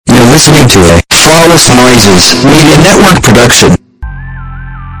listening to a Flawless Noises Media Network production.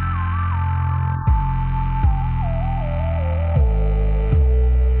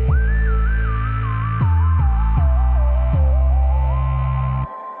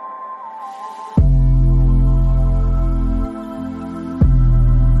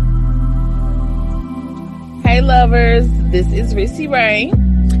 Hey lovers, this is Rissy Ray.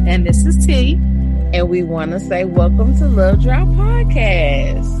 And this is T. And we want to say welcome to Love Drop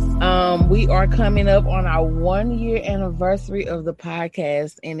Podcast. We are coming up on our 1-year anniversary of the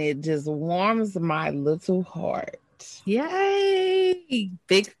podcast, and it just warms my little heart. Yay!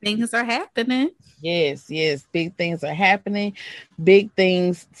 Big things are happening. Yes, big things are happening. Big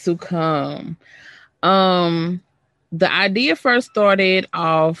things to come. The idea first started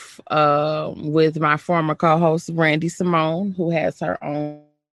off with my former co-host Brandy Simone, who has her own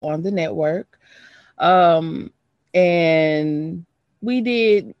on the network. And we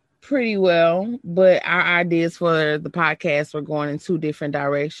did pretty well, but our ideas for the podcast were going in two different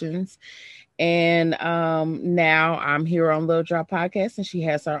directions. And now I'm here on Love Drop Podcast, and she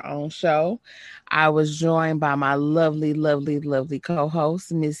has her own show. I was joined by my lovely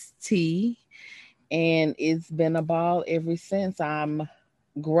co-host, Miss T. And it's been a ball ever since. I'm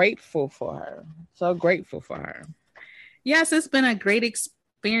grateful for her. So grateful for her. Yes, it's been a great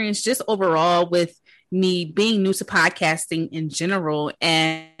experience just overall with me being new to podcasting in general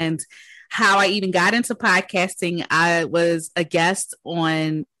and how I even got into podcasting. I was a guest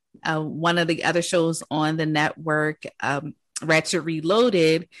on one of the other shows on the network, Ratchet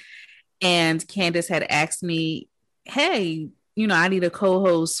Reloaded. And Candace had asked me, hey, I need a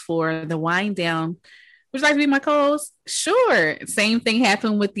co-host for the Wind Down. Would you like to be my co-host? Sure. Same thing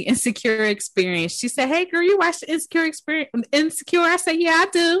happened with the Insecure experience. She said, hey, girl, you watched the Insecure? I said, yeah, I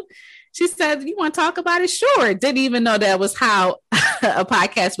do. She said, you want to talk about it? Sure. Didn't even know that was how a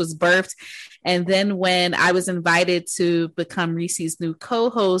podcast was birthed. And then when I was invited to become Reese's new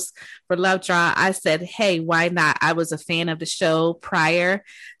co-host for Love Draw, I said, hey, why not? I was a fan of the show prior.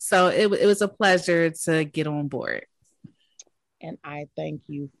 So it was a pleasure to get on board. And I thank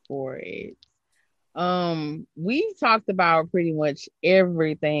you for it. We talked about pretty much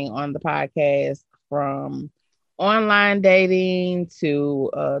everything on the podcast, from online dating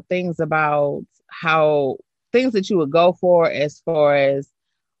to things about how things that you would go for as far as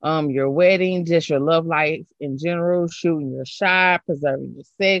your wedding, just your love life in general, shooting your shot, preserving your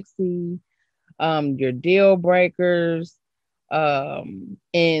sexy, your deal breakers, and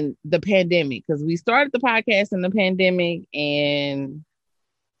the pandemic, because we started the podcast in the pandemic, and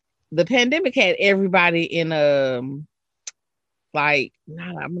the pandemic had everybody in I'm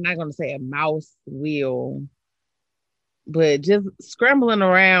not going to say a mouse wheel, but just scrambling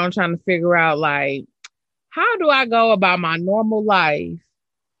around trying to figure out, like, how do I go about my normal life,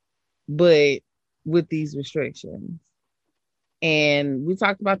 but with these restrictions? And we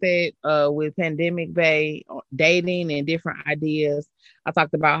talked about that with Pandemic Bay, dating and different ideas. I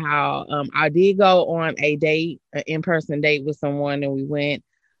talked about how I did go on a date, an in-person date with someone, and we went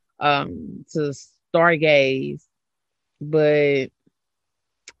to Stargaze, but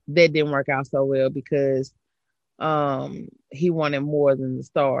that didn't work out so well because he wanted more than the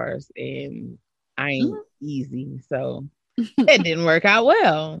stars, and I ain't easy, so that didn't work out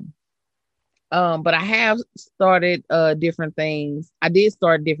well. But I have started different things. I did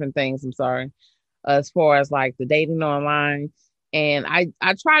start different things, I'm sorry, as far as like the dating online. And I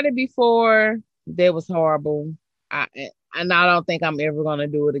tried it before. That was horrible. And I don't think I'm ever going to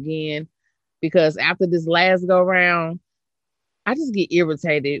do it again, because after this last go round, I just get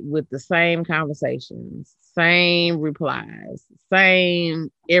irritated with the same conversations, same replies,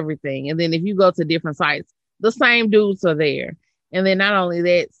 same everything. And then if you go to different sites, the same dudes are there. And then not only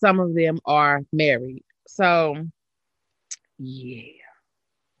that, some of them are married. So, yeah.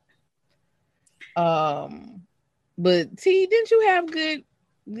 But T, didn't you have good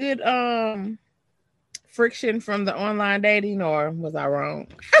friction from the online dating, or was I wrong?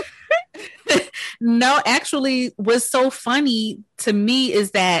 No, actually, what's so funny to me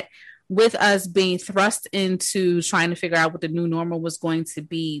is that with us being thrust into trying to figure out what the new normal was going to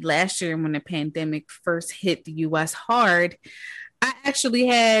be last year when the pandemic first hit the US hard, I actually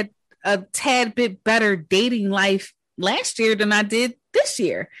had a tad bit better dating life last year than I did this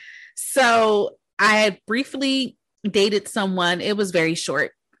year. So I had briefly dated someone. It was very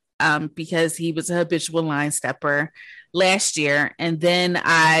short because he was a habitual line stepper last year. And then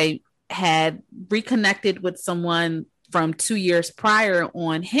I had reconnected with someone from 2 years prior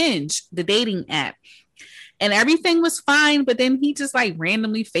on Hinge, the dating app. And everything was fine, but then he just like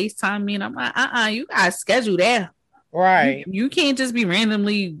randomly FaceTimed me, and I'm like, you gotta schedule that. Right. You can't just be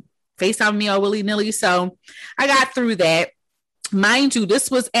randomly FaceTime me all willy-nilly. So I got through that. Mind you,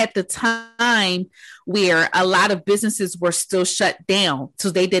 this was at the time where a lot of businesses were still shut down. So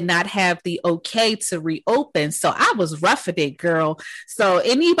they did not have the okay to reopen. So I was roughing it, girl. So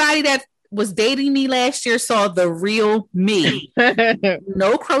anybody that was dating me last year saw the real me.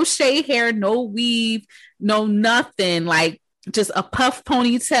 No crochet hair, no weave, no nothing. Like just a puff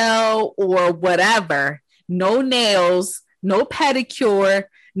ponytail or whatever. No nails, no pedicure,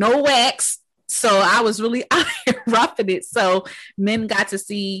 no wax. So I was really out here roughing it. So men got to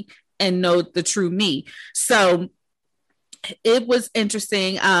see and know the true me. So it was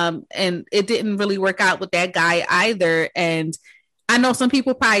interesting. And it didn't really work out with that guy either. And I know some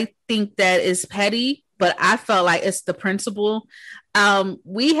people probably think that is petty, but I felt like it's the principle.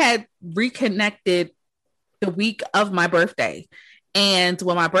 We had reconnected the week of my birthday. And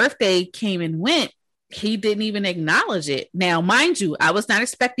when my birthday came and went, he didn't even acknowledge it. Now, mind you, I was not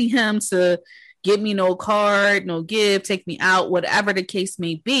expecting him to give me no card, no gift, take me out, whatever the case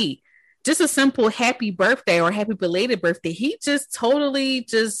may be. Just a simple happy birthday or happy belated birthday. He just totally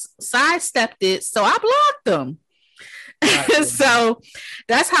just sidestepped it. So I blocked him. So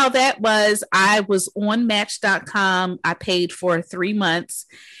that's how that was. I was on Match.com. I paid for 3 months.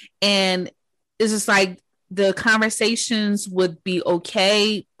 And it's just like, the conversations would be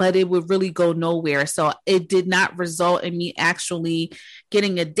okay, but it would really go nowhere. So it did not result in me actually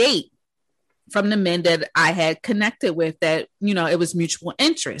getting a date from the men that I had connected with that, you know, it was mutual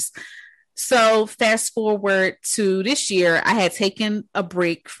interest. So fast forward to this year, I had taken a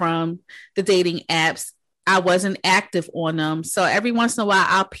break from the dating apps. I wasn't active on them. So every once in a while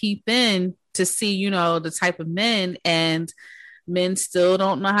I'll peep in to see, you know, the type of men, and men still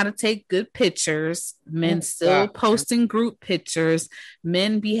don't know how to take good pictures. Men still posting group pictures.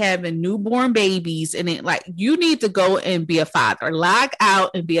 Men be having newborn babies. And it like, you need to go and be a father. Log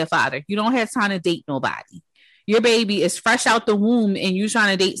out and be a father. You don't have time to date nobody. Your baby is fresh out the womb and you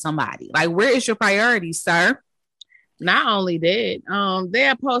trying to date somebody. Like, where is your priority, sir? Not only that,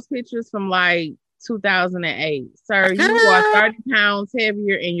 they'll post pictures from like 2008. Sir, you are 30 pounds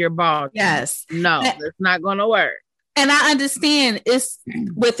heavier in your ball. Yes. No, that's not going to work. And I understand it's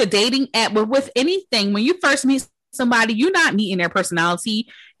with the dating app, but with anything, when you first meet somebody, you're not meeting their personality.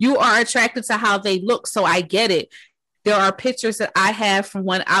 You are attracted to how they look. So I get it. There are pictures that I have from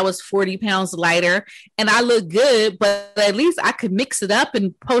when I was 40 pounds lighter and I look good, but at least I could mix it up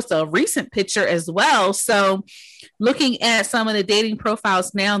and post a recent picture as well. So looking at some of the dating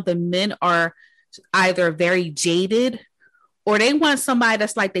profiles now, the men are either very jaded or they want somebody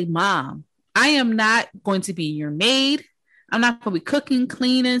that's like their mom. I am not going to be your maid. I'm not going to be cooking,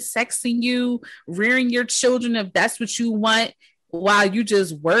 cleaning, sexing you, rearing your children if that's what you want while you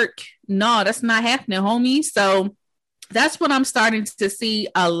just work. No, that's not happening, homie. So that's what I'm starting to see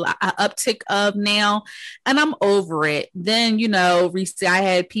a uptick of now. And I'm over it. Then, you know, recently I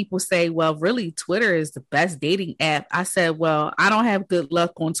had people say, well, really, Twitter is the best dating app. I said, well, I don't have good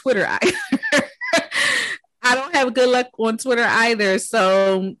luck on Twitter either. I don't have good luck on Twitter either.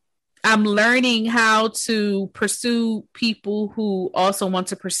 So I'm learning how to pursue people who also want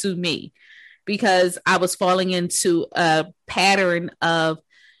to pursue me, because I was falling into a pattern of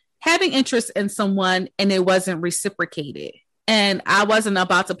having interest in someone and it wasn't reciprocated. And I wasn't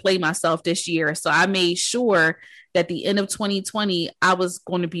about to play myself this year. So I made sure that the end of 2020, I was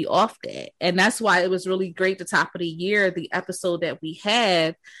going to be off that. And that's why it was really great the top of the year, the episode that we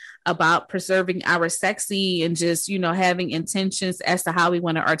had about preserving our sexy and just, you know, having intentions as to how we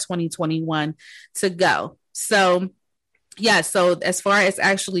want our 2021 to go. So, yeah. So as far as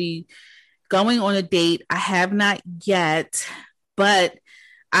actually going on a date, I have not yet, but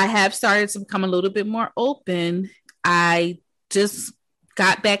I have started to become a little bit more open. I just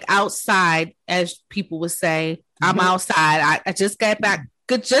got back outside, as people would say. I'm outside. I just got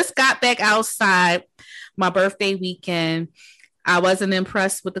back outside my birthday weekend. I wasn't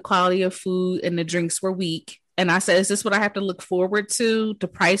impressed with the quality of food and the drinks were weak. And I said, is this what I have to look forward to? The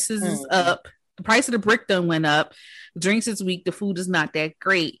prices is up. The price of the brick done went up. The drinks is weak. The food is not that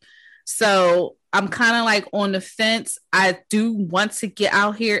great. So I'm kind of like on the fence. I do want to get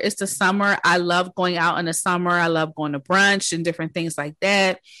out here. It's the summer. I love going out in the summer. I love going to brunch and different things like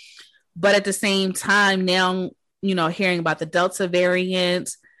that. But at the same time, now, you know, hearing about the Delta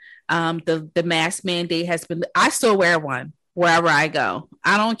variant, the mask mandate has been, I still wear one wherever I go.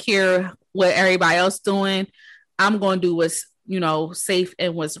 I don't care what everybody else doing. I'm going to do what's, you know, safe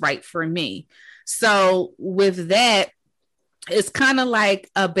and what's right for me. So with that, it's kind of like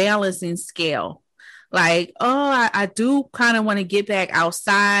a balancing scale. Like, I do kind of want to get back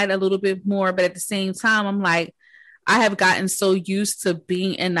outside a little bit more, but at the same time, I'm like, I have gotten so used to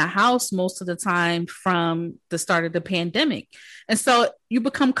being in the house most of the time from the start of the pandemic. And so you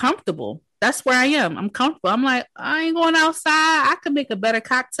become comfortable. That's where I am. I'm comfortable. I'm like, I ain't going outside. I could make a better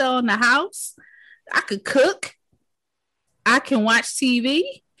cocktail in the house. I could cook. I can watch TV.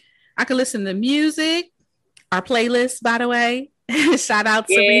 I can listen to music. Our playlist, by the way. Shout out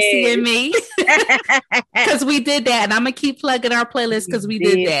to Reese and me. Because we did that. And I'm going to keep plugging our playlist because we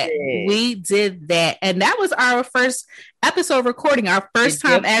did that. We did that. And that was our first episode recording, our first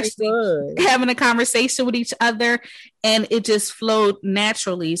time actually having a conversation with each other. And it just flowed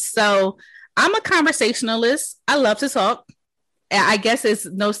naturally. So I'm a conversationalist. I love to talk. I guess it's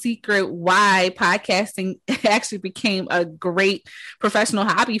no secret why podcasting actually became a great professional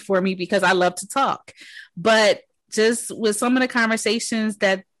hobby for me, because I love to talk. But just with some of the conversations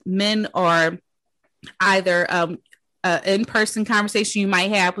that men are either in-person conversation you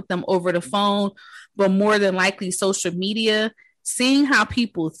might have with them over the phone, but more than likely social media, seeing how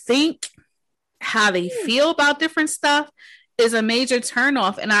people think, how they feel about different stuff is a major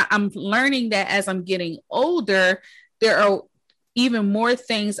turnoff. And I'm learning that as I'm getting older, there are even more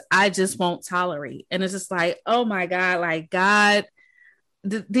things I just won't tolerate. And it's just like, oh my God, like God,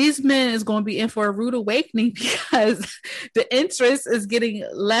 these men is going to be in for a rude awakening, because the interest is getting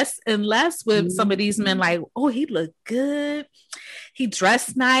less and less with some of these men. Like, oh, he looked good. He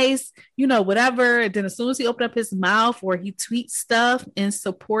dressed nice, you know, whatever. And then as soon as he opened up his mouth or he tweets stuff in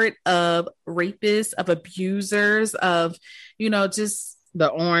support of rapists, of abusers, of, you know, just the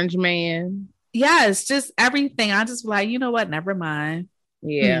orange man. Yes, just everything. I just like, you know what? Never mind.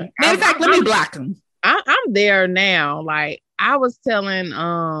 Yeah. Matter of fact, let me block him. I'm there now. Like, I was telling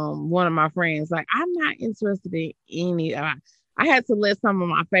one of my friends, like, I'm not interested in any. I had to let some of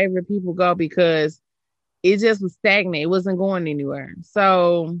my favorite people go because it just was stagnant. It wasn't going anywhere.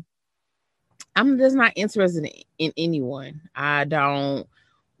 So I'm just not interested in anyone. I don't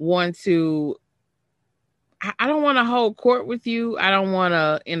want to. I don't want to hold court with you. I don't want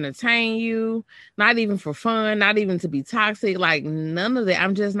to entertain you, not even for fun, not even to be toxic, like none of that.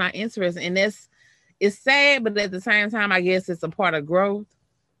 I'm just not interested. And it's sad, but at the same time, I guess it's a part of growth.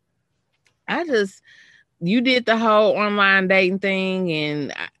 You did the whole online dating thing,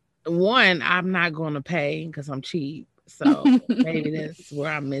 and I'm not going to pay because I'm cheap. So maybe that's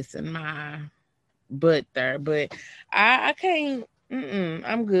where I'm missing my butt there. But I can't.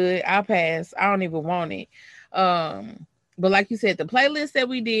 I'm good. I'll pass. I don't even want it. But like you said, the playlist that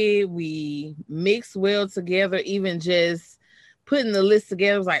we did, we mixed well together. Even just putting the list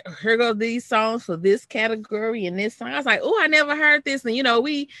together, was like, here go these songs for this category and this song. I was like, oh, I never heard this. And you know,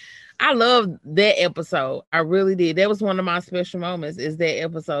 I loved that episode. I really did. That was one of my special moments, is that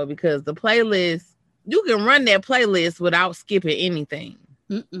episode, because the playlist, you can run that playlist without skipping anything.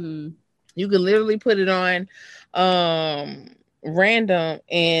 You can literally put it on random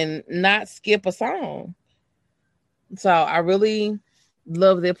and not skip a song. So I really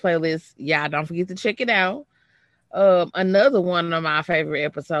love that playlist. Yeah, don't forget to check it out. Another one of my favorite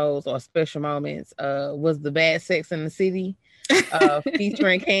episodes or special moments was the Bad Sex in the City,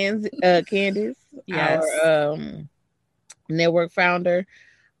 featuring Candace, yes, our network founder.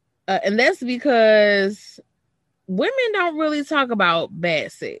 And that's because women don't really talk about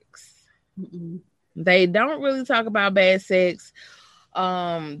bad sex. They don't really talk about bad sex.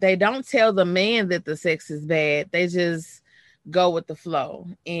 They don't tell the man that the sex is bad. They just go with the flow.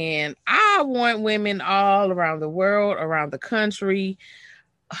 And I want women all around the world, around the country,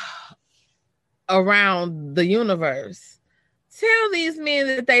 around the universe, tell these men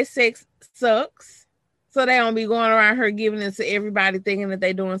that they sex sucks, so they don't be going around here giving it to everybody thinking that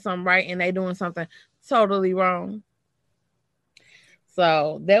they doing something right and they doing something totally wrong.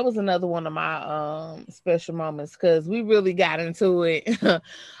 So that was another one of my special moments, because we really got into it.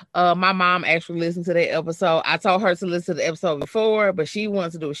 My mom actually listened to that episode. I told her to listen to the episode before, but she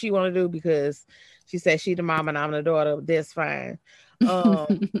wants to do what she want to do because she said she the mom and I'm the daughter. That's fine.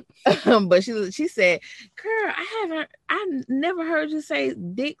 But she said, girl, I never heard you say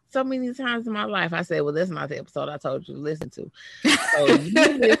dick so many times in my life. I said, well, that's not the episode I told you to listen to. So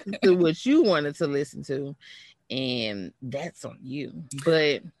you listen to what you wanted to listen to, and that's on you.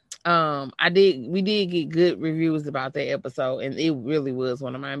 But we did get good reviews about that episode, and it really was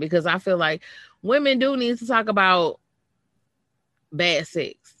one of mine, because I feel like women do need to talk about bad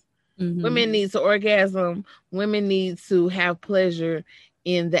sex. Women need to orgasm. Women need to have pleasure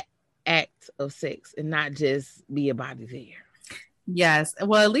in the act of sex and not just be a body there. Yes.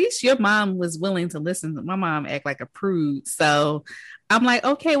 Well, at least your mom was willing to listen. My mom act like a prude. So I'm like,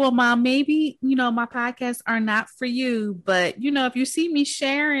 okay, well, Mom, maybe, my podcasts are not for you. But, if you see me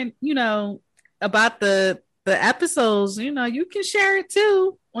sharing, about the the episodes, you can share it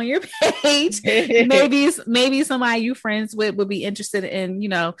too on your page. maybe somebody you friends with would be interested in,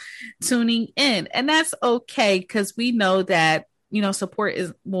 tuning in. And that's okay, because we know that, support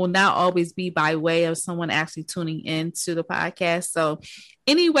will not always be by way of someone actually tuning into the podcast. So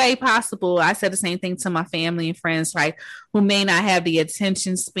any way possible, I said the same thing to my family and friends, right, who may not have the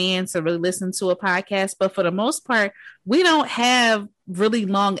attention span to really listen to a podcast. But for the most part, we don't have really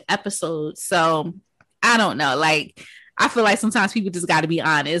long episodes. So I don't know. Like, I feel like sometimes people just got to be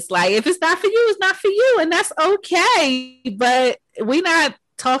honest. Like, if it's not for you, it's not for you. And that's okay. But we're not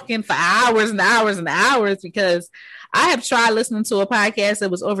talking for hours and hours and hours, because I have tried listening to a podcast that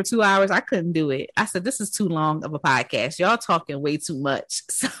was over 2 hours. I couldn't do it. I said, this is too long of a podcast. Y'all talking way too much.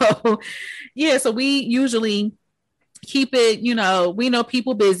 So, yeah. So we usually keep it, we know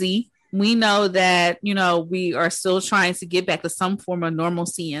people busy. We know that, we are still trying to get back to some form of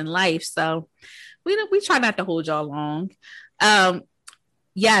normalcy in life. So we try not to hold y'all long.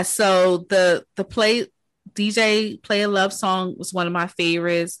 Yeah. So the DJ Play a Love Song was one of my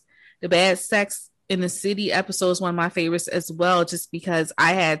favorites. The Bad Sex in the City episode is one of my favorites as well, just because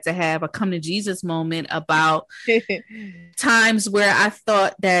I had to have a come to Jesus moment about times where I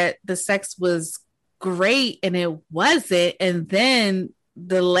thought that the sex was great and it wasn't. And then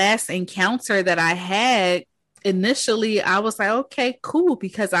the last encounter that I had, initially I was like, okay, cool,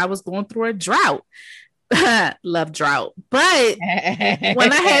 because I was going through a drought. Love drought. But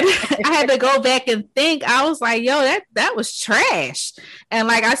when I had to go back and think, I was like, yo, that was trash. And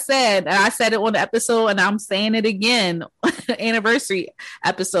like I said it on the episode, and I'm saying it again, anniversary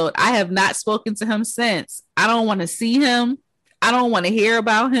episode, I have not spoken to him since. I don't want to see him. I don't want to hear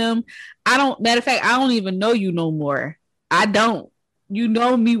about him. Matter of fact, I don't even know you no more. I don't. You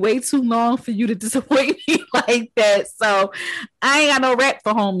know me way too long for you to disappoint me like that. So I ain't got no rep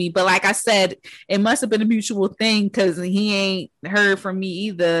for homie. But like I said, it must have been a mutual thing, because he ain't heard from me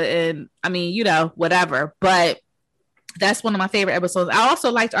either. And I mean, whatever. But that's one of my favorite episodes. I also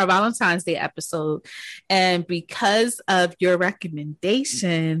liked our Valentine's Day episode. And because of your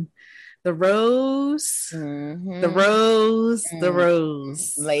recommendation, the rose. The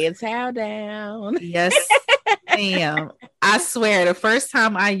rose. Lay a towel down. Yes, ma'am. I swear, the first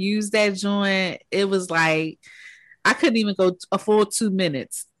time I used that joint, it was like, I couldn't even go a full 2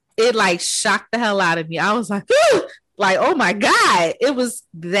 minutes. It like shocked the hell out of me. I was like, like, oh my God, it was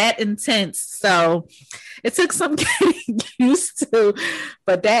that intense. So it took some getting used to,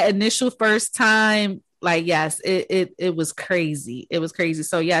 but that initial first time, like, yes, it was crazy. It was crazy.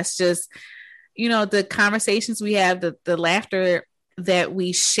 So yes, just, the conversations we have, the laughter that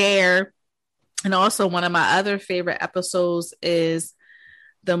we share. And also one of my other favorite episodes is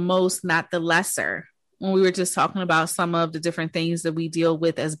The Most, Not the Lesser, when we were just talking about some of the different things that we deal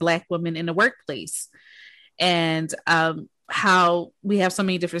with as Black women in the workplace, and how we have so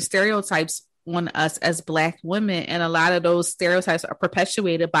many different stereotypes on us as Black women. And a lot of those stereotypes are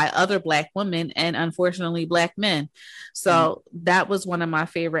perpetuated by other Black women and unfortunately Black men. So that was one of my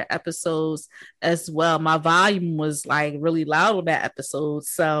favorite episodes as well. My volume was like really loud on that episode.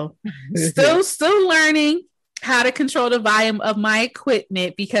 So still learning how to control the volume of my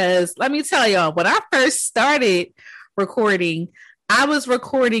equipment, because let me tell y'all, when I first started recording, I was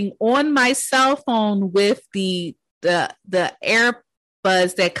recording on my cell phone with the AirPods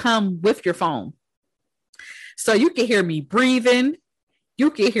that come with your phone. So you can hear me breathing, you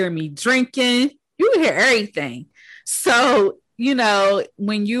can hear me drinking, you can hear everything. So,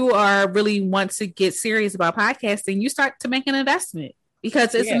 when you are really want to get serious about podcasting, you start to make an investment,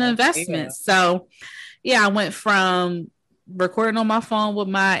 because it's an investment. Yeah. So yeah, I went from recording on my phone with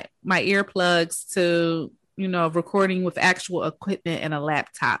my earplugs to, recording with actual equipment and a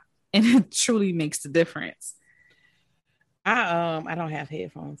laptop. And it truly makes the difference. I don't have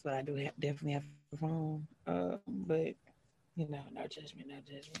headphones, but I do definitely have a phone. But no judgment.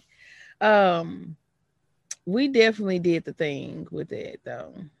 We definitely did the thing with it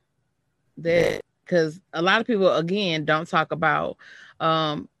though. That because a lot of people again don't talk about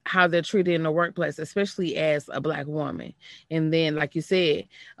how they're treated in the workplace, especially as a Black woman. And then, like you said,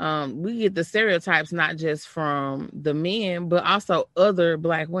 we get the stereotypes not just from the men, but also other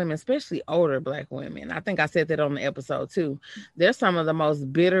Black women, especially older Black women. I think I said that on the episode too. They're some of the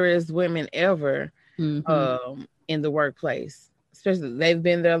most bitterest women ever in the workplace. Especially they've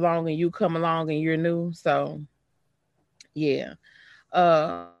been there long and you come along and you're new. So yeah.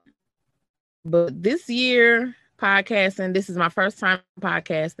 But this year podcasting, this is my first time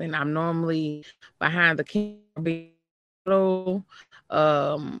podcasting. I'm normally behind the camera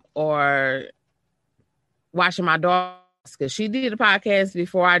or watching my daughter, because she did a podcast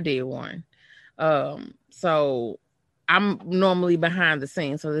before I did one. So I'm normally behind the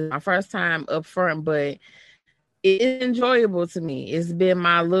scenes. So this is my first time up front, but it's enjoyable to me. It's been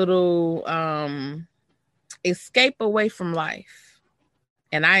my little escape away from life.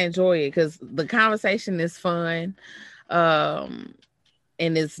 And I enjoy it because the conversation is fun. And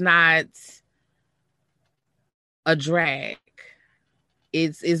it's not a drag.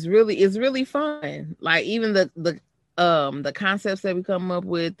 It's really fun. Like even the concepts that we come up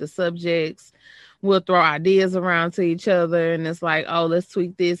with, the subjects, we'll throw ideas around to each other, and it's like, oh, let's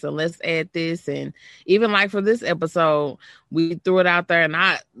tweak this and let's add this. And even like for this episode, we threw it out there, and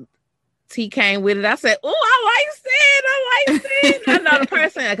T came with it. I said, "Oh, I like it. I know the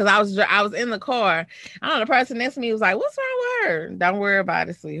person because I was in the car. I know the person next to me was like, "What's wrong with her? Don't worry about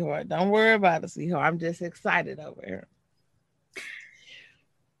it, sweetheart. Don't worry about it, sweetheart. I'm just excited over here."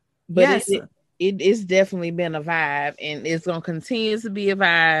 But yes, it's definitely been a vibe, and it's gonna continue to be a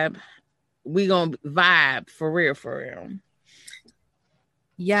vibe. We gonna vibe for real.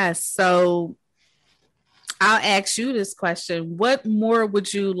 Yes. So I'll ask you this question. What more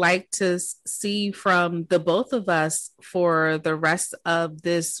would you like to see from the both of us for the rest of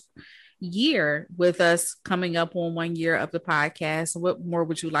this year, with us coming up on 1 year of the podcast? What more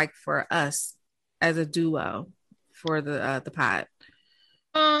would you like for us as a duo for the pod?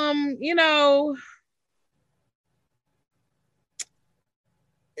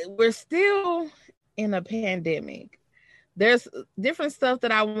 We're still in a pandemic. There's different stuff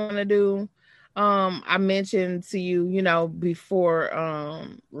that I want to do. I mentioned to you, before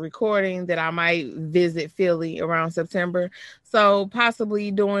recording that I might visit Philly around September. So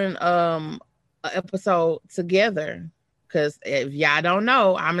possibly doing an episode together. Because if y'all don't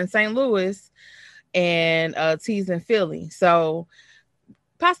know, I'm in St. Louis and T's in Philly. So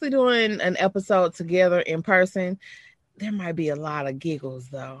possibly doing an episode together in person. There might be a lot of giggles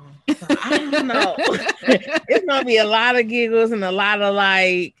though. So I don't know. It's gonna be a lot of giggles and a lot of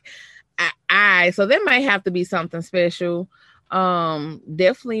like so there might have to be something special.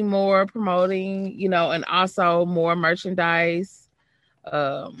 Definitely more promoting, and also more merchandise.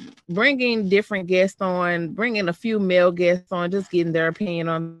 Bringing different guests on, bringing a few male guests on, just getting their opinion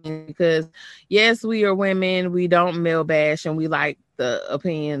on things, because yes, we are women, we don't male bash, and we like the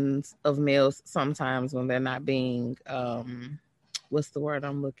opinions of males sometimes when they're not being what's the word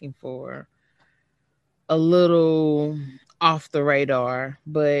I'm looking for, a little off the radar.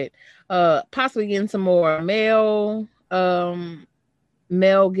 But possibly getting some more male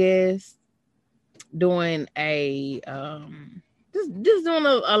guests, doing a just doing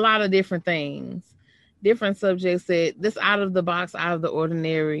a lot of different things, different subjects that this out of the box, out of the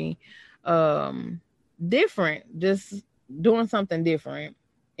ordinary, different, just doing something different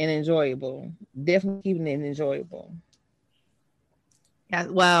and enjoyable. Definitely keeping it enjoyable. Yeah,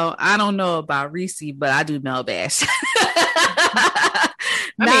 well, I don't know about Reese, but I do male bash.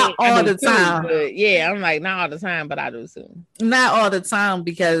 Not all the time. But yeah, I'm like, not all the time, but I do too. Not all the time,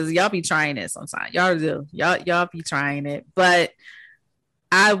 because y'all be trying it sometimes. Y'all do. Y'all be trying it. But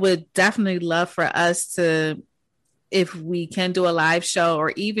I would definitely love for us to, if we can do a live show,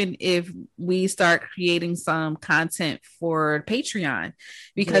 or even if we start creating some content for Patreon,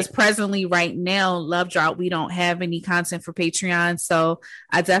 because presently right now, Love Drought, we don't have any content for Patreon. So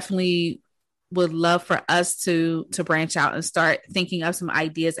I definitely would love for us to branch out and start thinking of some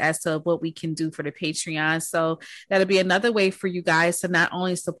ideas as to what we can do for the Patreon. So that'll be another way for you guys to not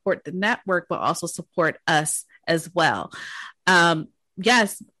only support the network, but also support us as well.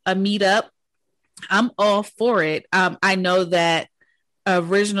 Yes, a meetup. I'm all for it. I know that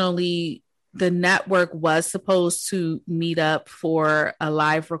originally the network was supposed to meet up for a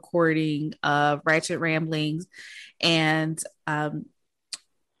live recording of Ratchet Ramblings and an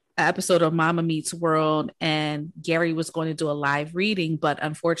episode of Mama Meets World, and Gary was going to do a live reading, but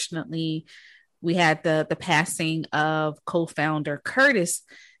unfortunately we had the passing of co-founder Curtis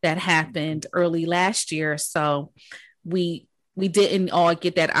that happened early last year. So we didn't all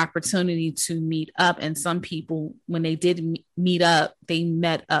get that opportunity to meet up. And some people, when they did meet up, they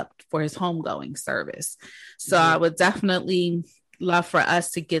met up for his homegoing service. So I would definitely love for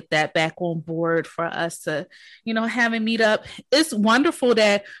us to get that back on board, for us to, have a meet up. It's wonderful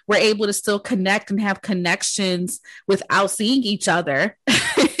that we're able to still connect and have connections without seeing each other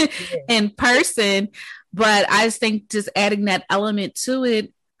in person. But I just think just adding that element to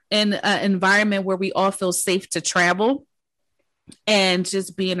it in an environment where we all feel safe to travel and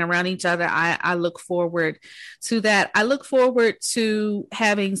just being around each other, I look forward to that. I look forward to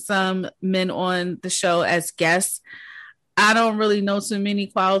having some men on the show as guests. I don't really know too many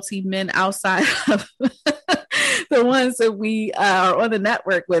quality men outside of the ones that we are on the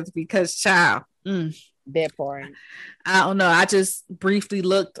network with, because child, That part. I don't know. I just briefly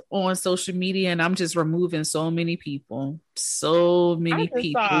looked on social media and I'm just removing so many people. So many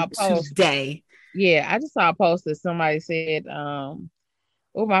people today. Yeah, I just saw a post that somebody said, oh,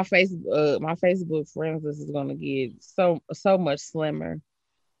 my Facebook friends list is gonna get so much slimmer.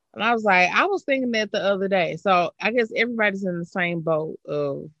 And I was thinking that the other day. So I guess everybody's in the same boat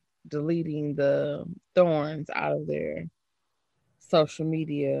of deleting the thorns out of their social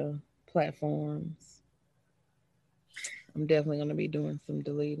media platforms. I'm definitely going to be doing some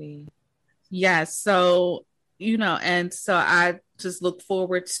deleting. Yeah. So, and so I just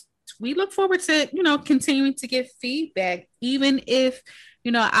we look forward to, continuing to get feedback, even if,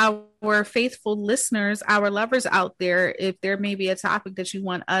 our faithful listeners, our lovers out there, if there may be a topic that you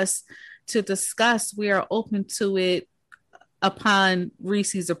want us to discuss, we are open to it upon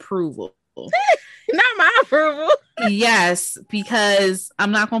Reese's approval. Not my approval. Yes, because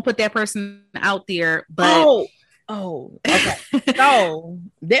I'm not going to put that person out there, but okay. So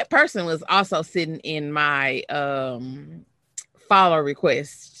that person was also sitting in my follow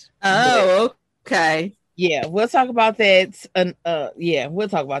request. Oh, okay. Yeah, we'll talk about that. We'll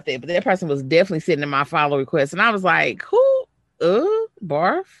talk about that. But that person was definitely sitting in my follow request, and I was like, "Who?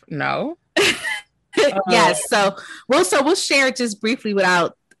 Barf? No." Yes. So we'll share just briefly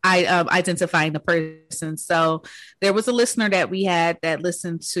without identifying the person. So there was a listener that we had that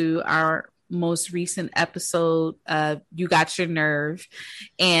listened to our most recent episode, You Got Your Nerve,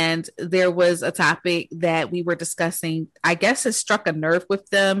 and there was a topic that we were discussing. I guess it struck a nerve with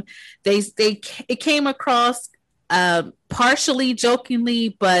them. It came across partially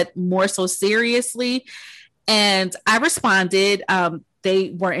jokingly, but more so seriously. And I responded. They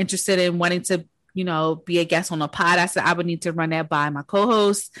were interested in wanting to, be a guest on the pod. I said I would need to run that by my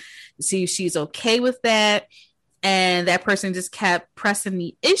co-host, see if she's okay with that. And that person just kept pressing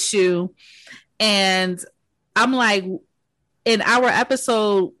the issue. And I'm like, in our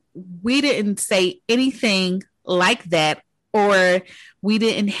episode, we didn't say anything like that, or we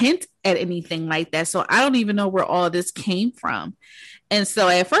didn't hint at anything like that. So I don't even know where all this came from. And so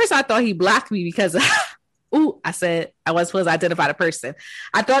at first I thought he blocked me because I said I was supposed to identify the person.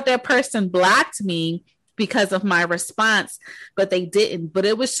 I thought that person blocked me because of my response, but they didn't. But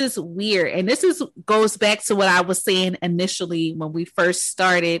it was just weird. And this goes back to what I was saying initially when we first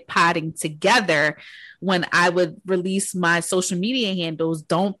started potting together, when I would release my social media handles.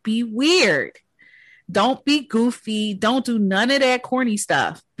 Don't be weird. Don't be goofy. Don't do none of that corny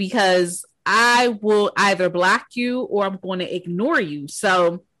stuff, because I will either block you or I'm going to ignore you.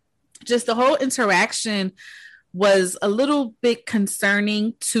 So just the whole interaction was a little bit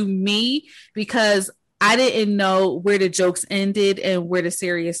concerning to me, because I didn't know where the jokes ended and where the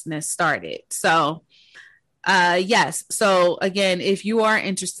seriousness started. So, yes. So again, if you are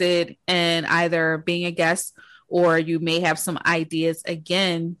interested in either being a guest or you may have some ideas,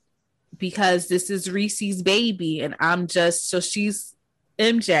 again, because this is Reese's baby and she's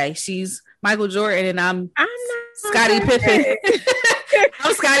MJ, she's Michael Jordan, and I'm Scottie Pippen.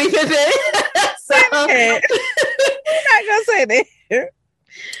 I'm Scottie Pippen. So you're not gonna say that.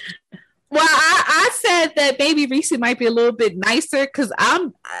 Well, I said that maybe Reese might be a little bit nicer because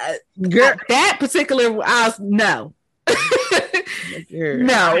I'm that particular. No.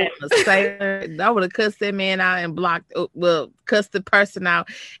 No, I would have cussed that man out and cussed the person out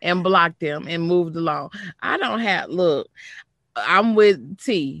and blocked them and moved along. I'm with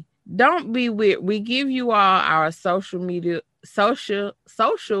T. Don't be weird. We give you all our social media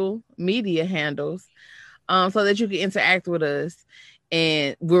handles so that you can interact with us,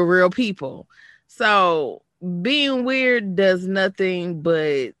 and we're real people. So being weird does nothing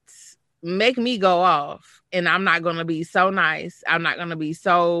but make me go off, and I'm not going to be so nice. I'm not going to be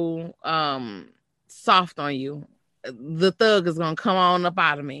so soft on you. The thug is going to come on up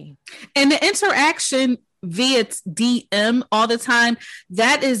out of me. And the interaction via DM all the time,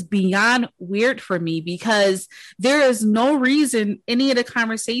 that is beyond weird for me, because there is no reason any of the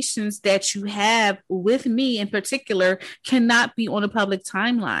conversations that you have with me in particular cannot be on a public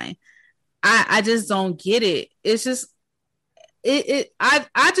timeline. I just don't get it. It's just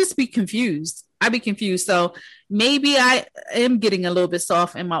I just be confused. I'd be confused. So maybe I am getting a little bit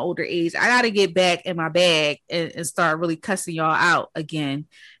soft in my older age. I got to get back in my bag and start really cussing y'all out again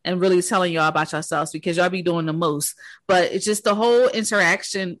and really telling y'all about yourselves, because y'all be doing the most. But it's just the whole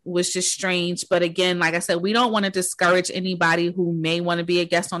interaction was just strange. But again, like I said, we don't want to discourage anybody who may want to be a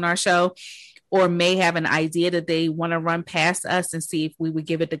guest on our show or may have an idea that they want to run past us and see if we would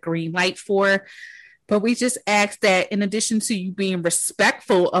give it the green light for. But we just ask that in addition to you being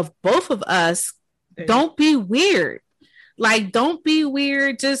respectful of both of us, don't be weird. Like, don't be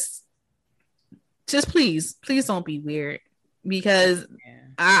weird. Just just please don't be weird, because Yeah.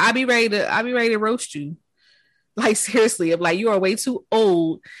 I be ready to roast you. Like, seriously, I'm like, you are way too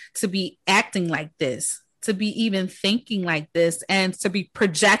old to be acting like this, to be even thinking like this, and to be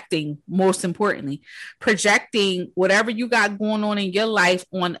projecting, most importantly, projecting whatever you got going on in your life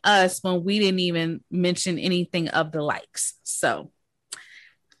on us when we didn't even mention anything of the likes. So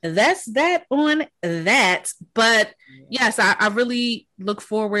that's that on that. But yes, I really look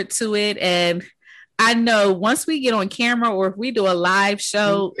forward to it. And I know once we get on camera, or if we do a live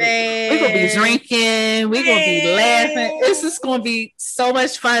show, we're going to be drinking. We're going to be laughing. This is going to be so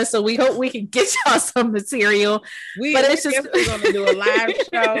much fun. So we hope we can get y'all some material. But it's definitely going to do a live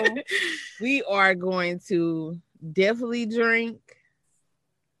show. We are going to definitely drink.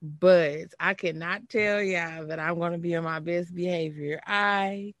 But I cannot tell y'all that I'm going to be on my best behavior.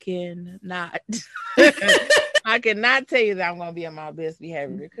 I cannot. I cannot tell you that I'm going to be on my best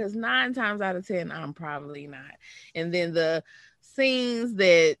behavior, because 9 times out of 10, I'm probably not. And then the scenes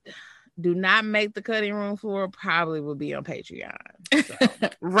that do not make the cutting room floor probably will be on Patreon. So.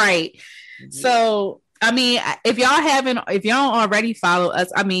 Right. Yeah. So, I mean, if y'all already follow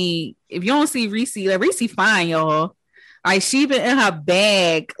us, I mean, if you don't see Reese, like, Reese fine, y'all. Like, she been in her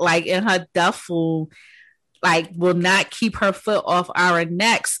bag, like in her duffel, like will not keep her foot off our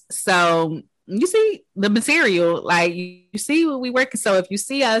necks. So you see the material, like you see what we working. So if you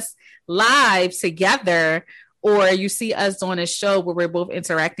see us live together, or you see us doing a show where we're both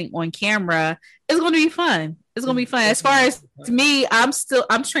interacting on camera, it's going to be fun. It's going to be fun. As far as to me, I'm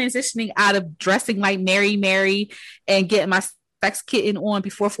transitioning out of dressing like Mary and getting my sex kitten on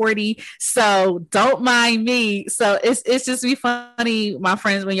before 40, so don't mind me. So it's just be funny, my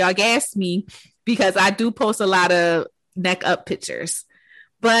friends, when y'all gas me, because I do post a lot of neck up pictures.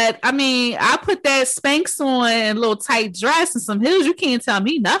 But I mean, I put that Spanx on and a little tight dress and some heels, you can't tell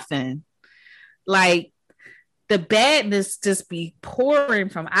me nothing. Like, the badness just be pouring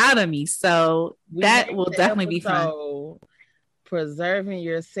from out of me. So that will definitely be fun. Preserving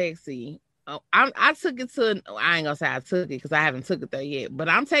your sexy. I took it to, I ain't gonna say I took it because I haven't took it there yet, but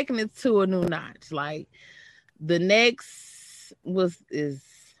I'm taking it to a new notch. Like, the next is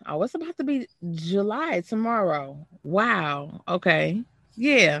it's about to be July tomorrow. Wow. Okay.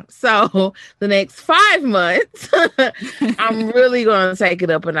 Yeah. So the next 5 months, I'm really gonna take it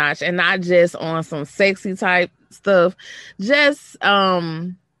up a notch, and not just on some sexy type stuff, just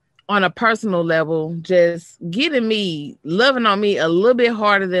on a personal level, just getting me, loving on me a little bit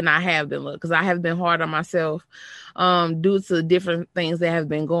harder than I have been, because I have been hard on myself due to different things that have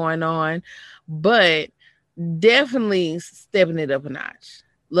been going on, but definitely stepping it up a notch,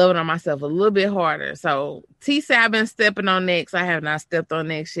 loving on myself a little bit harder. So T said I've been stepping on necks. I have not stepped on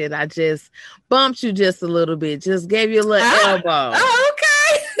neck shit. I just bumped you just a little bit, just gave you a little elbow. Oh,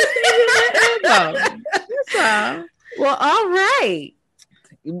 okay. Elbow. That's all. Well, all right.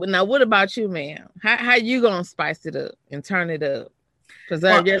 Now, what about you, ma'am? How you gonna spice it up and turn it up?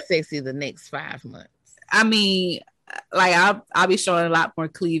 Preserve your sexy the next 5 months. I mean, like, I'll be showing a lot more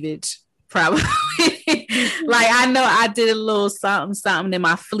cleavage, probably. Like, I know I did a little something in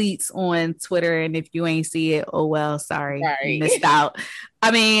my fleets on Twitter, and if you ain't see it, oh well, sorry. You missed out.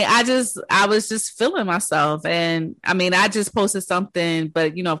 I mean, I was just feeling myself, and I mean, I just posted something,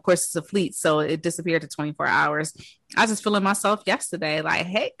 but you know, of course, it's a fleet, so it disappeared to 24 hours. I was just feeling myself yesterday, like,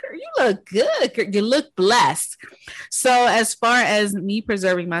 hey, girl, you look good. Girl, you look blessed. So as far as me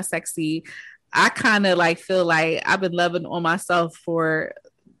preserving my sexy, I kind of like feel like I've been loving on myself for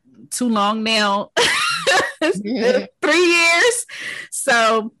too long now. 3 years.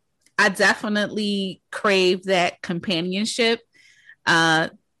 So I definitely crave that companionship.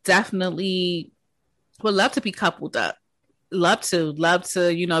 Definitely would love to be coupled up. Love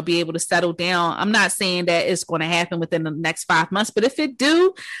to, you know, be able to settle down. I'm not saying that it's going to happen within the next 5 months, but if it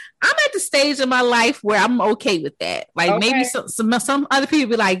do, I'm at the stage of my life where I'm okay with that. Like, maybe some other people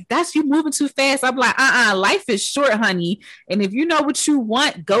be like, that's you moving too fast. I'm like, life is short, honey. And if you know what you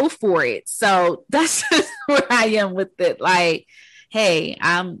want, go for it. So that's just where I am with it. Like, hey,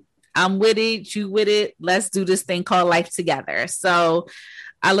 I'm with it. You with it. Let's do this thing called life together. So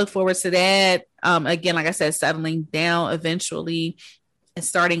I look forward to that. Again, like I said, settling down eventually and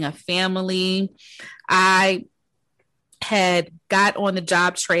starting a family. I had got on the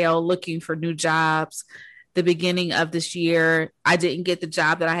job trail looking for new jobs the beginning of this year. I didn't get the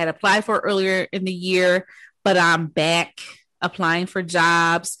job that I had applied for earlier in the year, but I'm back applying for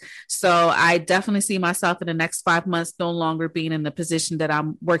jobs. So I definitely see myself in the next 5 months no longer being in the position that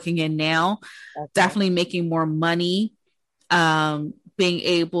I'm working in now. Okay. Definitely making more money, being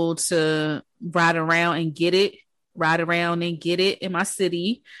able to ride around and get it in my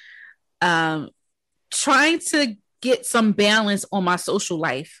city. trying to get some balance on my social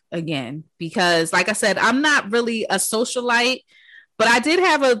life again, because like I said, I'm not really a socialite, but I did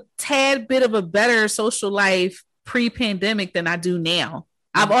have a tad bit of a better social life pre-pandemic than I do now.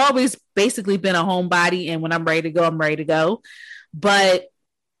 I've always basically been a homebody, and when I'm ready to go, I'm ready to go. But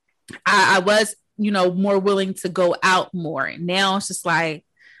I was, more willing to go out more. Now it's just like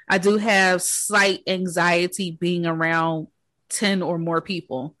I do have slight anxiety being around 10 or more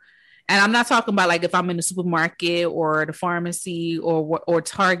people. And I'm not talking about like if I'm in the supermarket or the pharmacy or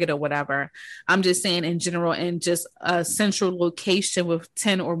Target or whatever. I'm just saying in general, in just a central location with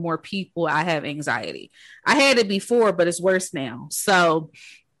 10 or more people, I have anxiety. I had it before, but it's worse now. So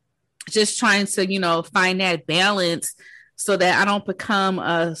just trying to, find that balance so that I don't become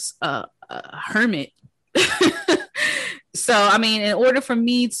a hermit. So, I mean, in order for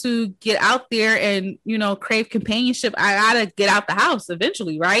me to get out there and, crave companionship, I gotta get out the house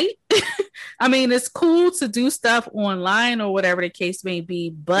eventually, right? I mean, it's cool to do stuff online or whatever the case may be.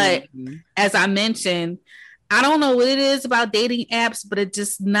 But as I mentioned, I don't know what it is about dating apps, but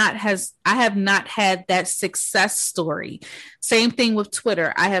I have not had that success story. Same thing with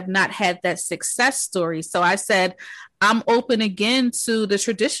Twitter. I have not had that success story. So I said, I'm open again to the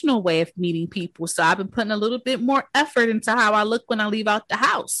traditional way of meeting people. So I've been putting a little bit more effort into how I look when I leave out the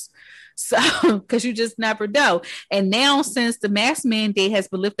house. So, because you just never know. And now, since the mask mandate has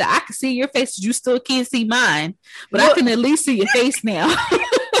been lifted, I can see your face. You still can't see mine, but I can at least see your face now. Wait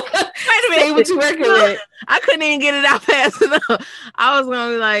a minute. What you working with? I couldn't even get it out fast enough. I was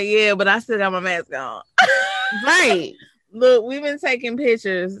gonna be like, yeah, but I still got my mask on. Right. Look, we've been taking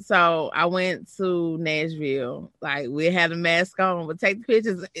pictures. So I went to Nashville. Like, we had a mask on, but take the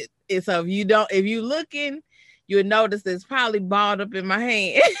pictures. So if you looking, you'll notice it's probably balled up in my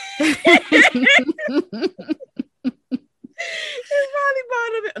hand. It's probably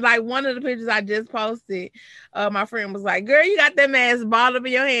balled up. Like, one of the pictures I just posted, my friend was like, girl, you got that mask balled up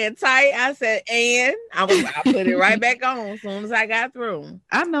in your hand tight. I said, and I put it right back on as soon as I got through.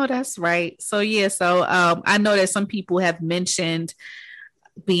 I know that's right. So yeah, I know that some people have mentioned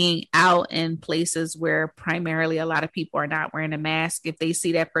being out in places where primarily a lot of people are not wearing a mask. If they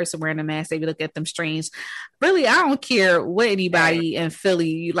see that person wearing a mask, they look at them strange. Really, I don't care what anybody in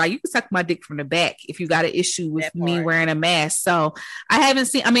Philly, like, you can suck my dick from the back if you got an issue with me wearing a mask. So I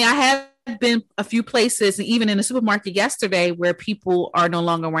have been a few places, even in the supermarket yesterday, where people are no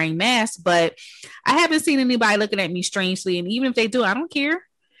longer wearing masks, but I haven't seen anybody looking at me strangely. And even if they do, I don't care.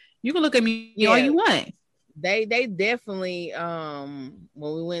 You can look at me all you want. They definitely,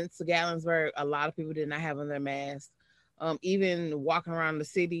 when we went to Gatlinburg, a lot of people did not have on their masks. Even walking around the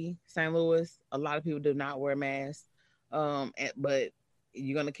city, St. Louis, a lot of people do not wear masks. But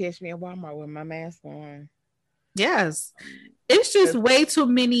you're gonna catch me at Walmart with my mask on. Yes, it's just way too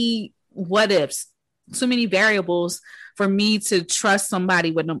many what ifs, too many variables for me to trust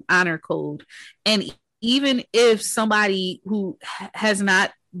somebody with an honor code. And even if somebody who has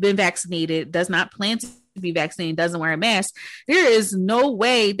not been vaccinated, does not plan to be vaccinated, doesn't wear a mask, there is no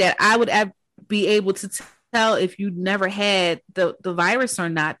way that I would be able to tell if you never had the virus or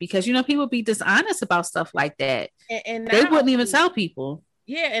not, because people be dishonest about stuff like that, and they wouldn't even tell people.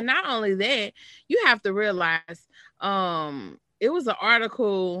 Yeah, and not only that, you have to realize, it was an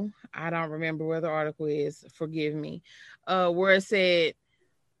article, I don't remember where the article is, forgive me, where it said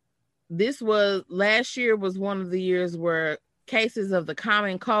last year was one of the years where cases of the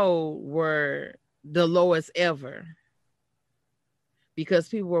common cold were the lowest ever because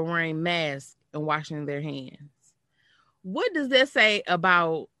people were wearing masks and washing their hands. What does that say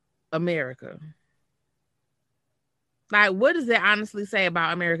about America? Like, what does that honestly say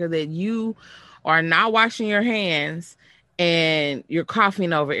about America, that you are not washing your hands and you're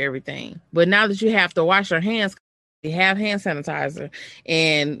coughing over everything? But now that you have to wash your hands, you have hand sanitizer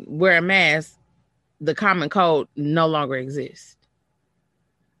and wear a mask, the common cold no longer exists.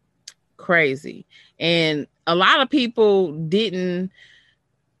 Crazy. And a lot of people didn't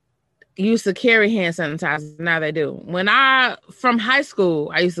used to carry hand sanitizer. Now they do. From high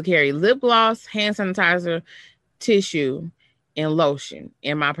school, I used to carry lip gloss, hand sanitizer, tissue, and lotion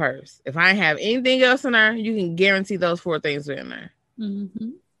in my purse. If I have anything else in there, you can guarantee those 4 things are in there. Mm-hmm.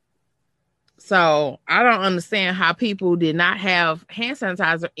 So I don't understand how people did not have hand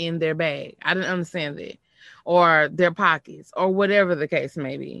sanitizer in their bag. I didn't understand that. Or their pockets, or whatever the case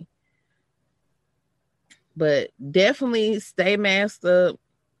may be. But definitely stay masked up,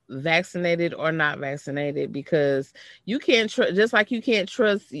 vaccinated or not vaccinated, because you can't trust, just like you can't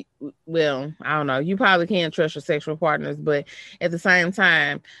trust, well, I don't know, you probably can't trust your sexual partners, but at the same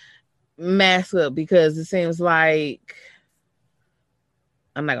time, mask up, because it seems like,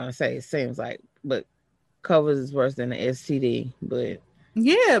 I'm not going to say it seems like, but COVID is worse than the STD, but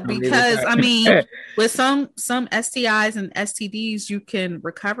yeah, because I mean, with some STIs and STDs, you can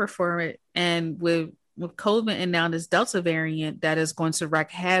recover from it, and with COVID and now this Delta variant that is going to wreak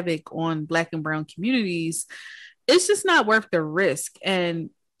havoc on Black and brown communities, it's just not worth the risk. And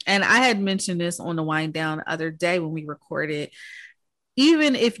I had mentioned this on the wind down the other day when we recorded.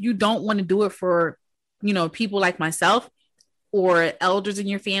 Even if you don't want to do it for, people like myself or elders in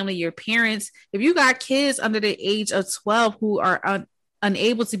your family, your parents, if you got kids under the age of 12 who are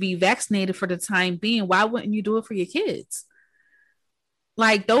unable to be vaccinated for the time being, why wouldn't you do it for your kids?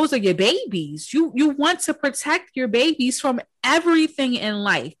 Like, those are your babies. You want to protect your babies from everything in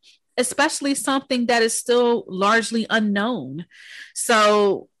life, especially something that is still largely unknown.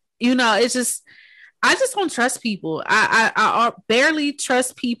 So, it's just, I just don't trust people. I barely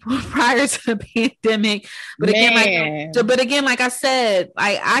trust people prior to the pandemic. But again, like I said,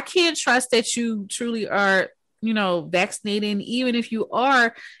 I can't trust that you truly are, vaccinated. Even if you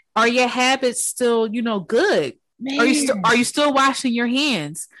are your habits still, good? Man. Are you still washing your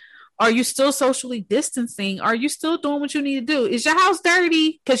hands? Are you still socially distancing? Are you still doing what you need to do? Is your house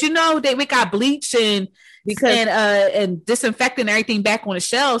dirty? Because we got bleach and disinfecting everything back on the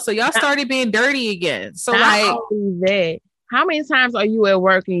shelf. So y'all started being dirty again. So that. How many times are you at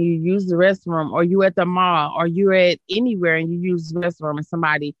work and you use the restroom, or you at the mall, or you at anywhere and you use the restroom and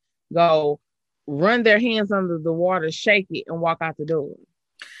somebody go run their hands under the water, shake it, and walk out the door?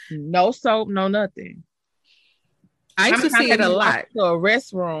 No soap, no nothing. I used to see it a lot. To a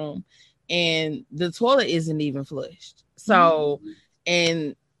restroom and the toilet isn't even flushed. So,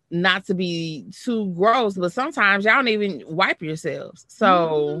 and not to be too gross, but sometimes y'all don't even wipe yourselves.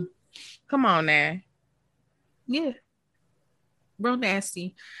 So, come on now. Yeah. Real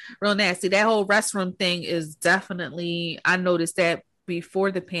nasty. That whole restroom thing is definitely, I noticed that before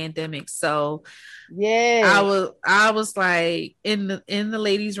the pandemic. So, yeah, I was like in the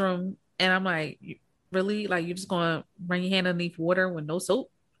ladies' room, and I'm like, really? Like, you're just gonna run your hand underneath water with no soap,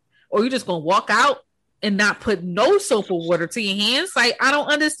 or you're just gonna walk out and not put no soap or water to your hands? Like, I don't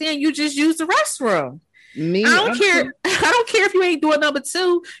understand. You just use the restroom. I don't care if you ain't doing number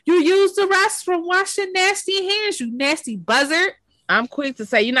two. You use the restroom. Wash your nasty hands, you nasty buzzard. I'm quick to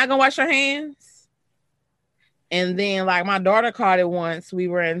say, you're not gonna wash your hands. And then, like, my daughter caught it once. We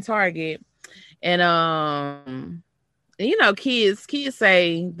were in Target, and kids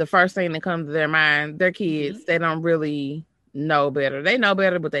say the first thing that comes to their mind. They're kids. They don't really know better. They know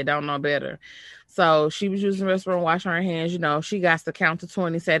better, but they don't know better. So she was using the restroom, washing her hands. She got to count to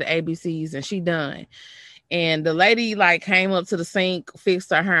 20, said the ABCs, and she done. And the lady came up to the sink,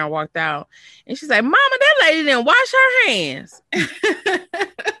 fixed her hair, and walked out. And she said, "Mama, that lady didn't wash her hands."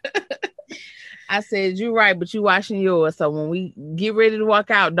 I said, "You're right, but you washing yours. So when we get ready to walk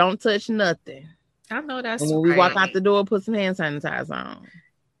out, don't touch nothing." I know that's and when we walk out the door, put some hand sanitizer on.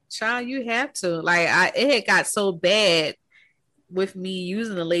 Child, you have to. It had got so bad with me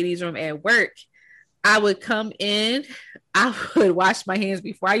using the ladies' room at work. I would come in, I would wash my hands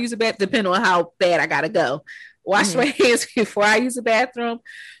before I use the bathroom, depending on how bad I gotta go. Wash my hands before I use the bathroom.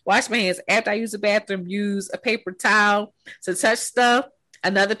 Wash my hands after I use the bathroom. Use a paper towel to touch stuff.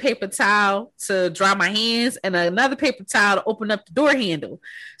 Another paper towel to dry my hands, and another paper towel to open up the door handle.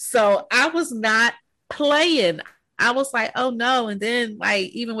 So I was not playing. I was like, oh no. And then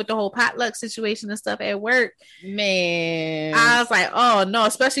even with the whole potluck situation and stuff at work, man, I was like, oh no,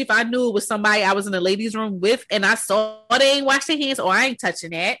 especially if I knew it was somebody I was in the ladies' room with and I saw they ain't wash their hands, or I ain't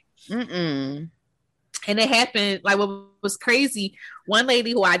touching that. And it happened, what was crazy, one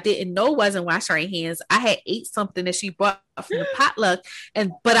lady who I didn't know wasn't washing her hands, I had ate something that she brought from the potluck,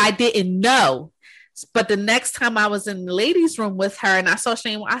 but I didn't know. But the next time I was in the ladies' room with her and I saw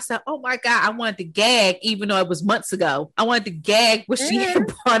Shane, I said, oh my God, I wanted to gag, even though it was months ago. I wanted to gag what she had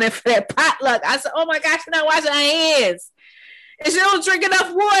brought in for that potluck. I said, oh my gosh, she's not washing her hands. And she don't drink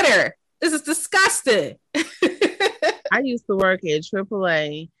enough water. This is disgusting. I used to work at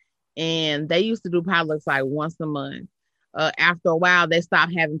AAA, and they used to do potlucks once a month. After a while, they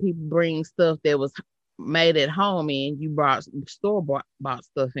stopped having people bring stuff that was made at home, and you brought store-bought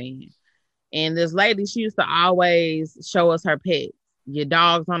stuff in. And this lady, she used to always show us her pets. Your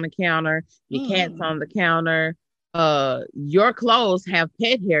dog's on the counter, your cat's on the counter. Your clothes have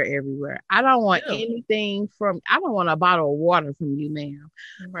pet hair everywhere. I don't want anything I don't want a bottle of water from you, ma'am.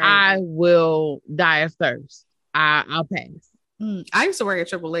 Right. I will die of thirst. I'll pass. I used to work at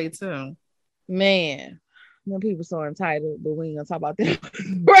AAA too. Man, them people so entitled, but we ain't gonna talk about that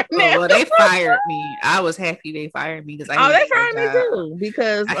right now. Well, they fired me. I was happy they fired me because they fired me too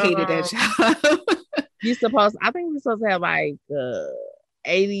because I hated that job. I think we're supposed to have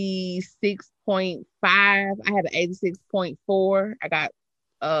 86.5. I had an 86.4. I got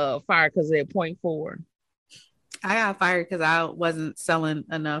fired because of that 0.4. I got fired because I wasn't selling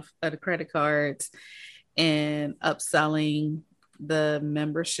enough of the credit cards and upselling the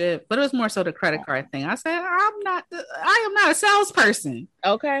membership, but it was more so the credit card thing. I said, I am not a salesperson.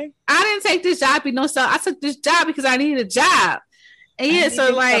 Okay. I didn't take this job be no sell. I took this job because I needed a job. And yeah,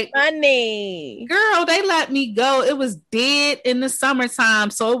 so like funny. Girl, they let me go. It was dead in the summertime,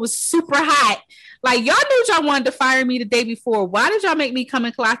 so it was super hot. Like, y'all knew y'all wanted to fire me the day before. Why did y'all make me come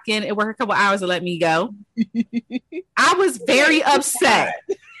and clock in and work a couple hours and let me go? I was very upset.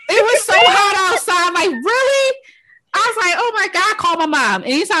 It was so hot outside. I'm like, really? I was like, oh my God, call my mom.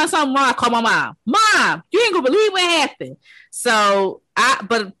 Anytime something wrong, I call my mom. Mom, you ain't gonna believe what happened. So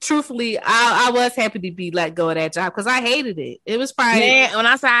but truthfully, I was happy to be let go of that job because I hated it. It was probably when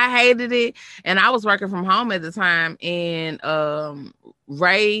I say I hated it, and I was working from home at the time, and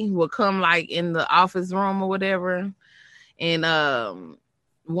Ray would come like in the office room or whatever, and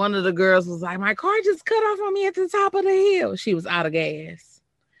one of the girls was like, my car just cut off on me at the top of the hill. She was out of gas.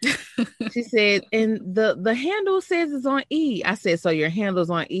 She said, and the handle says it's on E. I said, so your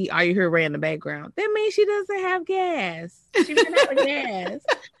handle's on E. All you hear Ray in the background. That means she doesn't have gas. She ran out of gas.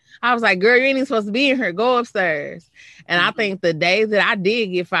 I was like, girl, you ain't even supposed to be in here. Go upstairs. And I think the day that I did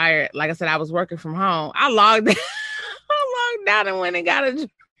get fired, like I said, I was working from home. I logged down and went and got a drink.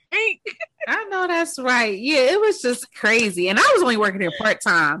 I know that's right. Yeah, it was just crazy. And I was only working here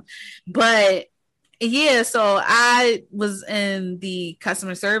part-time. But yeah, so I was in the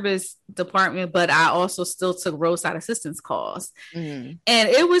customer service department, but I also still took roadside assistance calls. Mm-hmm. And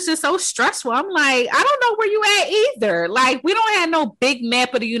it was just so stressful. I'm like, I don't know where you at either. Like, we don't have no big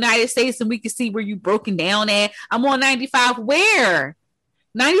map of the United States and we can see where you broken down at. I'm on 95. Where?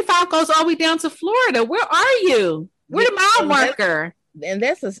 95 goes all the way down to Florida. Where are you? Where the mile marker? And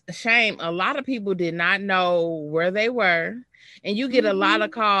that's a shame. A lot of people did not know where they were. And you get a lot of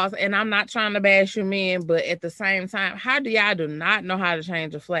calls, and I'm not trying to bash you men, but at the same time, how do y'all do not know how to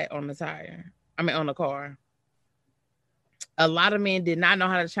change a flat on the tire? I mean, on the car. A lot of men did not know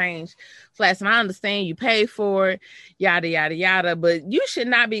how to change flats, and I understand you pay for it, yada, yada, yada, but you should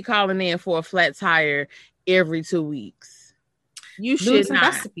not be calling in for a flat tire every 2 weeks. You should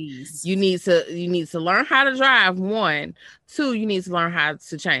not. Recipes. You need to learn how to drive, 1. 2, you need to learn how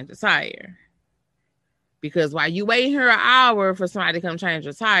to change the tire. Because while you waiting here an hour for somebody to come change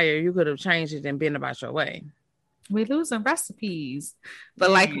your tire, you could have changed it and been about your way. We're losing recipes. But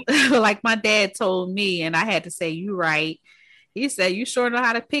like my dad told me, and I had to say, you right. He said, you sure know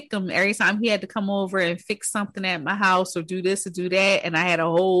how to pick them. Every time he had to come over and fix something at my house or do this or do that. And I had a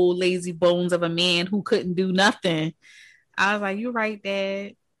whole lazy bones of a man who couldn't do nothing. I was like, you're right,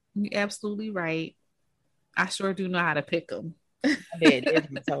 Dad. You're absolutely right. I sure do know how to pick them. My dad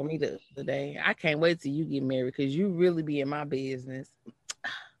definitely told me the day. I can't wait till you get married because you really be in my business,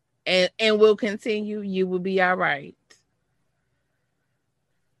 and we'll continue. You will be all right.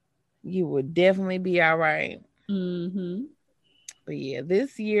 You will definitely be all right. Mm-hmm. But yeah,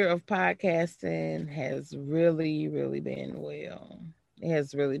 this year of podcasting has really, really been well. It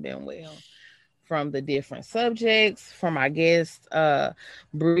has really been well. From the different subjects, from our guests,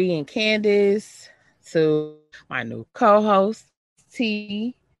 Bree and Candace, to my new co-host,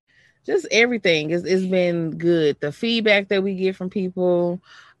 T. Just everything. It's been good. The feedback that we get from people.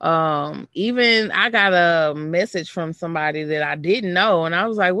 Even I got a message from somebody that I didn't know, and I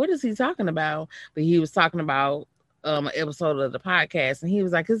was like, what is he talking about? But he was talking about an episode of the podcast, and he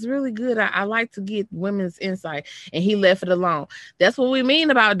was like, it's really good. I like to get women's insight, and he left it alone. That's what we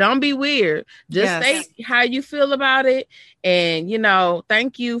mean about don't be weird. Just say how you feel about it. And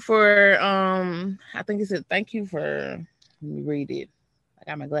thank you for I think he said thank you for, let me read it. I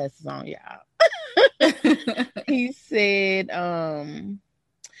got my glasses on, y'all. He said,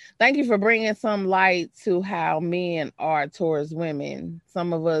 thank you for bringing some light to how men are towards women.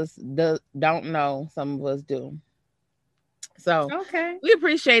 Some of us don't know, some of us do. So we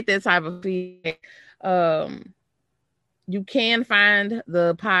appreciate that type of feedback. You can find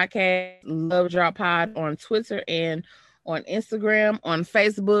the podcast Love Drop Pod on Twitter and on Instagram, on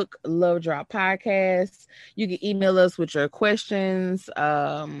Facebook, Love Drop Podcast. You can email us with your questions,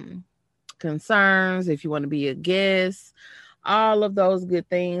 concerns, if you want to be a guest, all of those good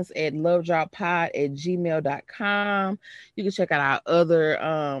things at lovedroppod@gmail.com. You can check out our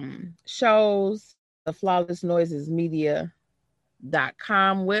other shows, the Flawless Noises Media.com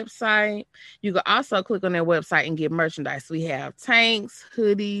website. You can also click on their website and get merchandise. We have tanks,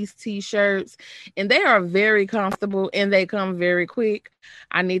 hoodies, t-shirts, and they are very comfortable and they come very quick.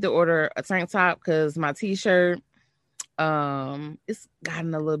 I need to order a tank top because my t-shirt It's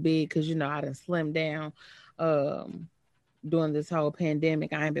gotten a little big because I done slimmed down. During this whole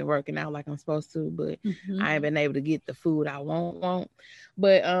pandemic, I ain't been working out like I'm supposed to, but I ain't been able to get the food I want.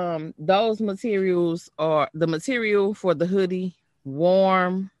 But those materials are the material for the hoodie,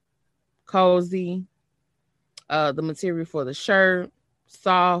 warm, cozy. The material for the shirt,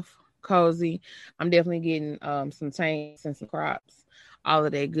 soft, cozy. I'm definitely getting some tanks and some crops, all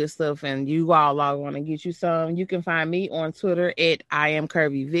of that good stuff. And you all want to get you some. You can find me on Twitter at I am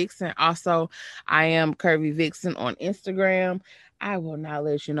Curvy Vixen. Also, I am Curvy Vixen on Instagram. I will not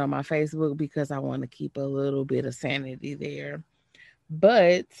let you know my Facebook because I want to keep a little bit of sanity there.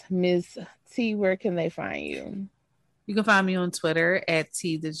 But Miss T, where can they find you? You can find me on Twitter at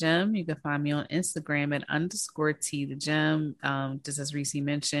T the Gym. You can find me on Instagram at _T the Gym. Just as Reese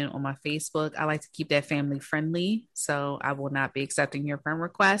mentioned, on my Facebook, I like to keep that family friendly, so I will not be accepting your friend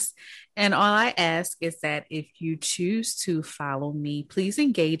requests. And all I ask is that if you choose to follow me, please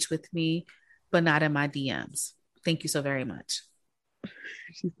engage with me, but not in my DMs. Thank you so very much.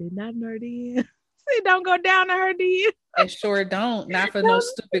 She said, not in her DM. Say, don't go down to her DM. I sure don't. Not for no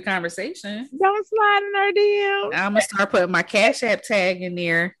stupid conversation. Don't slide in her DM. I'm gonna start putting my Cash App tag in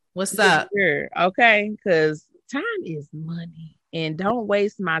there. What's up? Sure. Okay, because time is money, and don't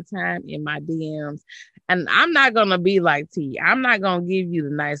waste my time in my DMs. And I'm not gonna be like T. I'm not gonna give you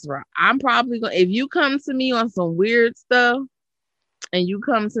the nice route. I'm probably gonna, if you come to me on some weird stuff, and you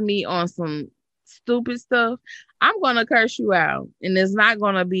come to me on some stupid stuff, I'm gonna curse you out, and it's not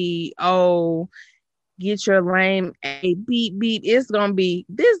gonna be get your lame a beep beep. It's gonna be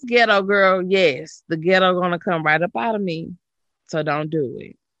this ghetto girl. Yes, the ghetto gonna come right up out of me. So don't do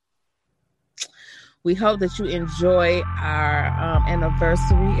it. We hope that you enjoy our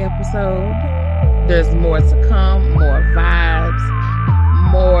anniversary episode. There's more to come, more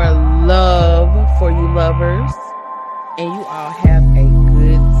vibes, more love for you lovers, and you all have